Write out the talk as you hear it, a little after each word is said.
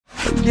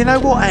You know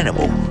what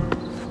animal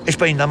has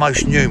been the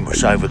most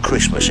numerous over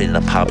Christmas in the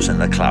pubs and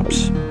the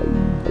clubs?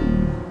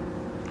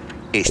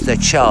 It's the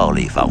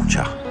Charlie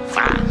vulture.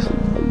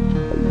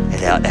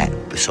 They're out there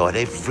beside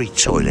every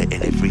toilet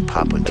in every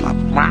pub and club.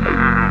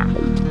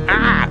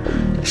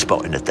 They're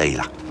spotting the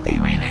dealer.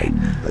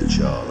 The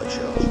Charlie.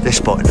 They're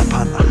spotting the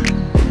punter.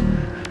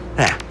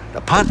 Now,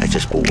 the punter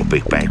just bought a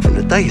big bag from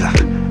the dealer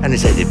and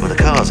is headed for the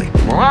Karzi.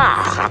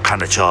 A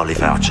ton of Charlie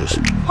vultures.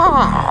 And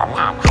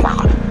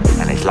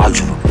there's loads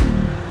of them.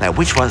 Now,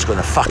 which one's going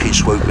to fucking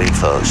swoop in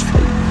first?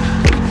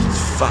 Let's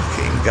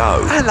fucking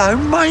go. Hello,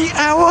 mate.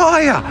 How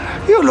are you?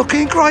 You're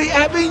looking great.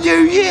 Happy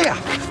New Year.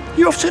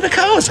 You off to the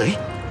Karzi?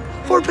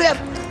 What a bit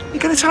you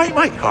going to take,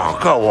 mate? Oh,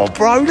 go on,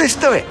 bro. Let's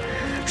do it.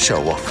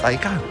 So off they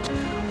go.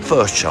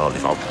 First Charlie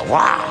vulture.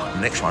 Wow.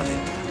 Next one's in.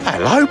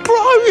 Hello,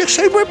 bro. You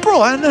see, we're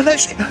Brian, and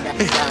that's it.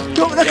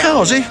 You up to the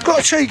Karzi?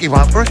 Got a cheeky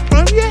one for us,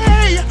 bro?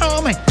 Yeah, you know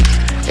what I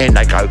mean? In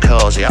they go,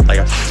 Karzi. Up they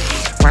go.